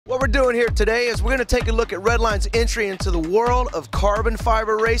we're doing here today is we're going to take a look at Redline's entry into the world of carbon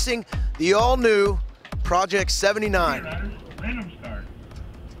fiber racing, the all-new Project 79. Riders, random start.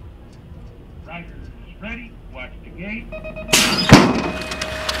 Riders ready, watch the gate.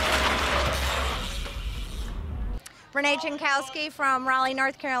 Renee Jankowski from Raleigh,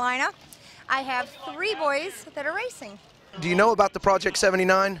 North Carolina. I have 3 boys that are racing. Do you know about the Project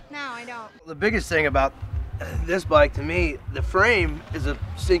 79? No, I don't. The biggest thing about this bike to me, the frame is a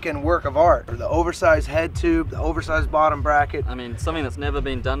stinking work of art. The oversized head tube, the oversized bottom bracket. I mean, something that's never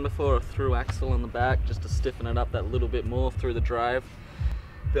been done before, a through axle in the back just to stiffen it up that little bit more through the drive.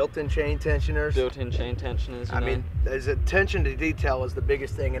 Built-in chain tensioners. Built-in chain tensioners, I mean, there's attention to detail is the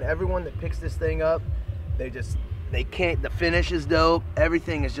biggest thing, and everyone that picks this thing up, they can't, the finish is dope,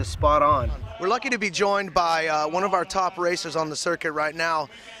 everything is just spot on. We're lucky to be joined by one of our top racers on the circuit right now.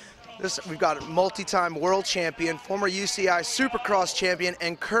 We've got a multi-time world champion, former UCI Supercross champion,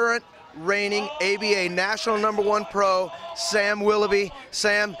 and current reigning ABA National #1 pro, Sam Willoughby.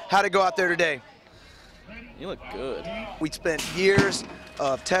 Sam, how'd it go out there today? You look good. We spent years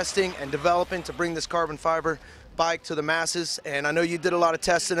of testing and developing to bring this carbon fiber bike to the masses, and I know you did a lot of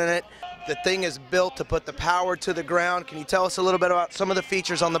testing in it. The thing is built to put the power to the ground. Can you tell us a little bit about some of the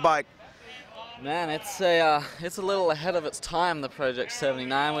features on the bike? Man, it's a little ahead of its time, the Project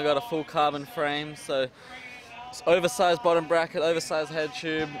 79. We got a full carbon frame, so it's oversized bottom bracket, oversized head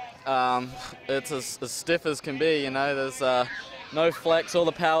tube. It's as stiff as can be, you know. There's no flex, all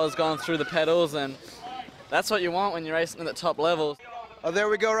the power's gone through the pedals, and that's what you want when you're racing at the top level. Oh, there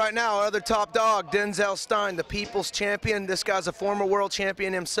we go right now, our other top dog, Denzel Stein, the people's champion. This guy's a former world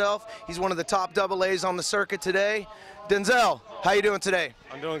champion himself. He's one of the top AA's on the circuit today. Denzel, how you doing today?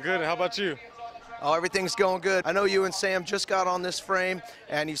 I'm doing good, and how about you? Oh, everything's going good. I know you and Sam just got on this frame,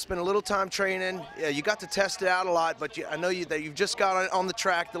 and you spent a little time training. Yeah, you got to test it out a lot, but I know that you've just got on the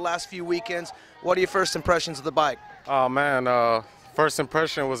track the last few weekends. What are your first impressions of the bike? Oh man, first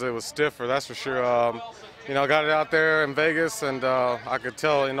impression was it was stiffer, that's for sure. You know, got it out there in Vegas, and I could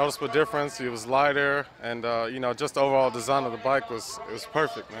tell a noticeable difference. It was lighter, and you know, just the overall design of the bike was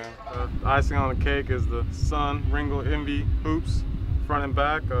perfect, man. The icing on the cake is the Sun Ringo Envy hoops, front and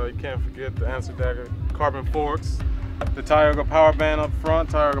back. You can't forget the Answer Dagger carbon forks, the Tioga power band up front,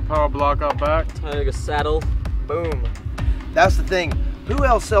 Tioga power block out back, Tioga saddle. Boom. That's the thing. Who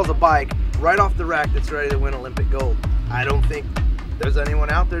else sells a bike right off the rack that's ready to win Olympic gold? I don't think there's anyone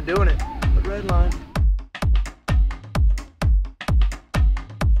out there doing it but Redline.